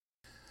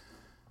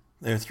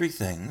There are three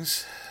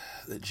things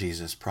that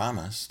Jesus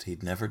promised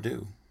he'd never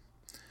do.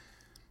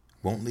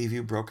 Won't leave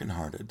you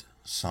brokenhearted,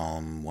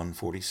 Psalm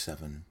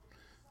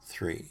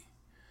 147:3.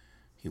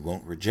 He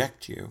won't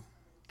reject you,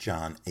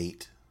 John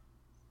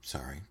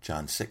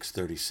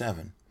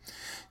 6:37.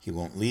 He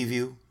won't leave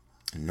you,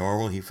 nor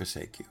will he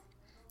forsake you,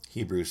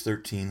 Hebrews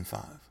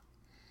 13:5.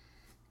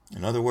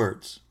 In other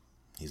words,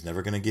 he's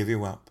never going to give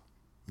you up,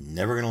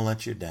 never going to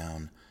let you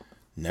down,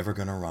 never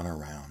going to run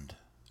around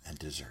and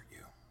desert you.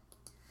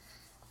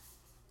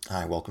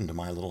 Hi, welcome to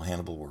my little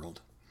Hannibal world.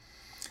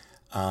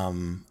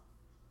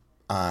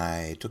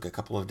 I took a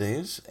couple of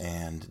days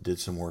and did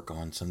some work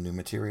on some new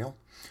material,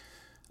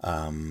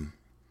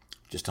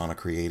 just on a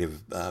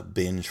creative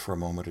binge for a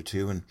moment or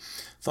two, and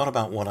thought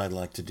about what I'd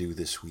like to do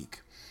this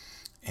week.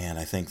 And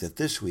I think that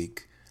this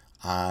week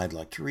I'd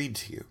like to read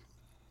to you.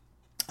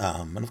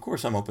 And of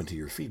course, I'm open to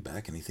your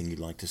feedback. Anything you'd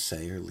like to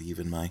say or leave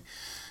in my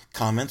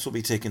comments will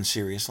be taken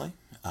seriously,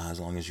 as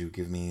long as you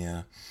give me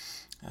a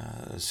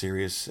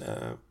serious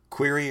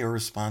query or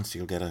response.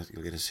 You'll get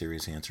a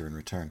serious answer in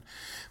return.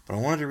 But I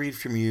wanted to read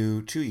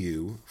to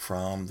you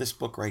from this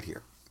book right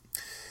here.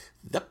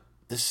 Yep,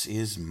 this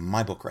is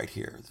my book right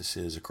here. This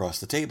is Across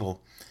the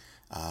Table,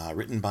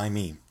 written by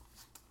me.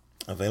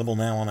 Available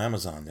now on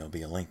Amazon. There'll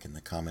be a link in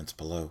the comments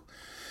below.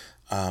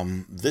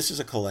 This is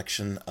a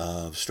collection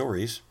of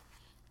stories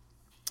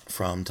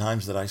from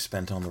times that I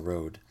spent on the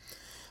road.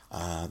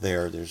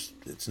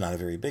 It's not a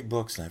very big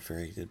book. It's not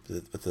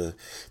but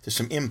there's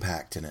some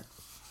impact in it.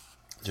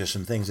 There's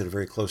some things that are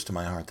very close to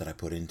my heart that I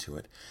put into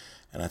it,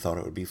 and I thought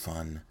it would be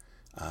fun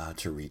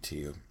to read to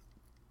you.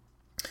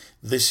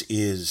 This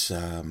is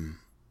a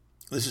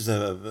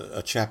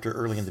chapter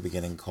early in the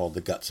beginning called "The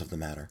Guts of the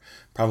Matter."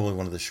 Probably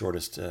one of the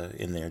shortest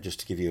in there,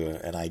 just to give you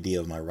an idea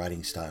of my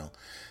writing style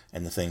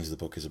and the things the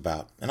book is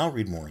about. And I'll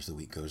read more as the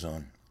week goes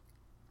on,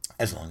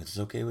 as long as it's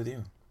okay with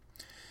you.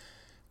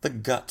 The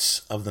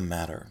guts of the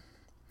matter.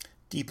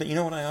 Deep. You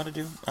know what I ought to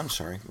do? I'm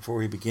sorry. Before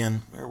we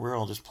begin, we're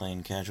all just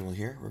playing casual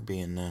here. We're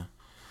being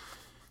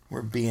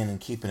and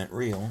keeping it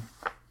real.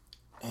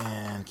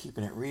 And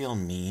keeping it real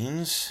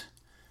means,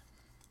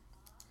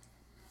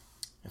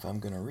 if I'm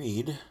going to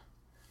read, I'm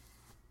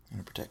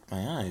going to protect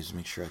my eyes,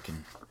 make sure I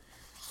can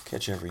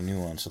catch every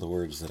nuance of the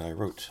words that I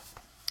wrote.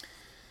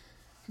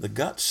 The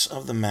guts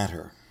of the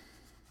matter.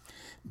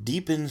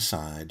 Deep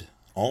inside,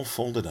 all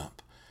folded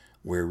up,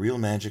 where real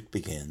magic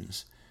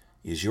begins,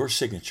 is your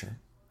signature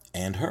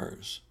and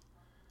hers.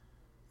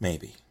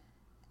 Maybe.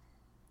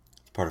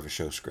 It's part of a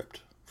show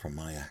script from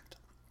my act.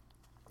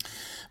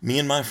 Me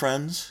and my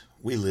friends,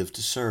 we live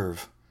to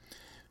serve.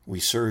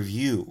 We serve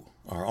you,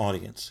 our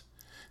audience,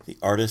 the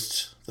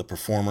artists, the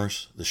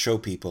performers, the show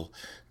people,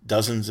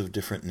 dozens of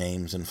different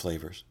names and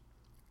flavors.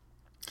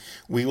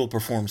 We will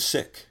perform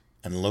sick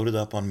and loaded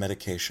up on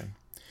medication.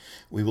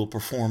 We will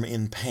perform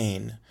in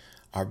pain,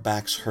 our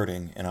backs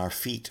hurting and our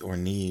feet or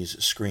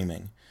knees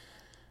screaming.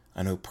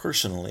 I know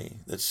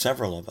personally that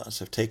several of us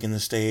have taken the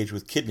stage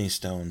with kidney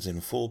stones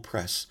in full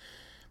press,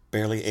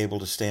 barely able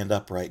to stand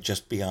upright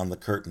just beyond the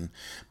curtain,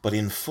 but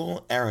in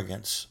full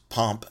arrogance,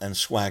 pomp, and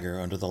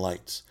swagger under the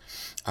lights,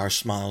 our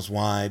smiles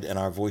wide and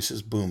our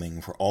voices booming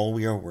for all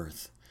we are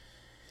worth.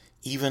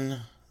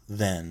 Even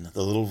then,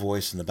 the little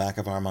voice in the back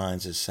of our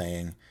minds is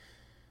saying,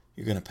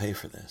 "You're going to pay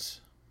for this."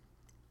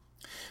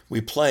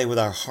 We play with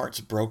our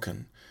hearts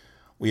broken.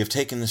 We have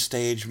taken the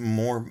stage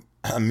mere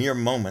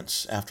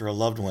moments after a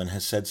loved one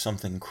has said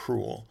something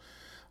cruel,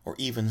 or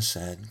even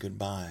said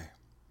goodbye.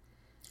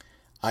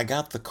 I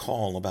got the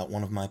call about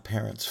one of my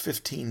parents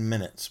 15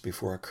 minutes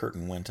before a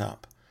curtain went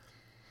up,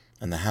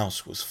 and the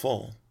house was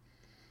full.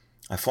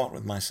 I fought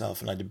with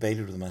myself and I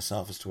debated with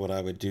myself as to what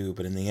I would do,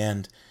 but in the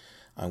end,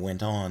 I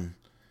went on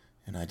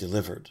and I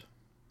delivered,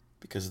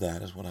 because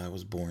that is what I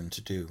was born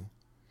to do.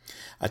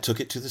 I took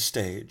it to the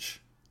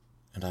stage,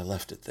 and I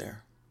left it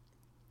there.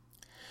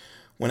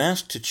 When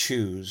asked to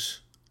choose,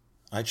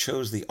 I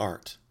chose the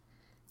art,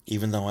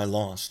 even though I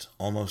lost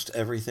almost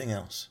everything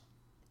else.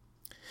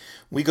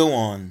 We go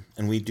on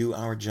and we do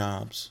our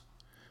jobs.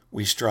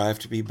 We strive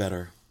to be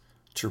better,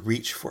 to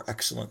reach for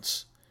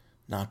excellence,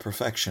 not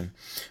perfection.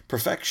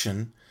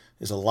 Perfection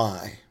is a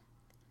lie.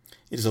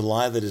 It is a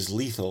lie that is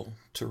lethal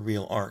to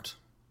real art.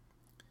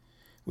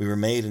 We were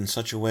made in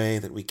such a way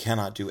that we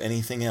cannot do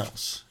anything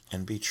else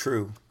and be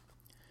true.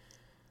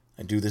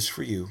 I do this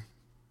for you,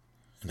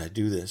 and I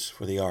do this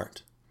for the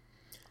art.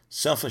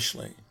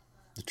 Selfishly,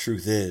 the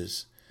truth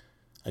is,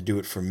 I do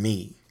it for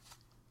me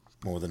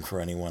more than for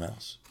anyone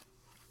else.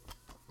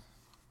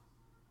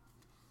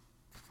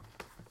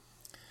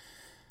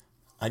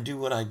 I do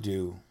what I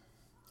do.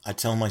 I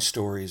tell my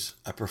stories.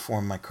 I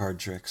perform my card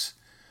tricks.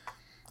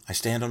 I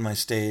stand on my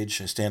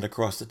stage. I stand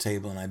across the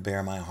table, and I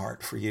bare my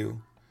heart for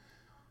you,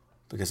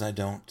 because I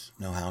don't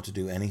know how to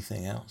do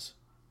anything else.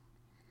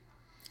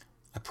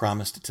 I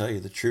promise to tell you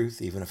the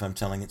truth, even if I'm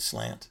telling it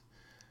slant.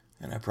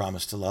 And I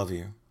promise to love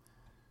you,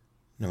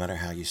 no matter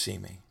how you see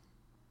me.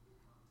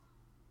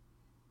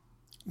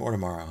 More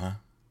tomorrow, huh?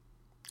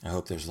 I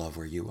hope there's love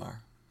where you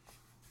are.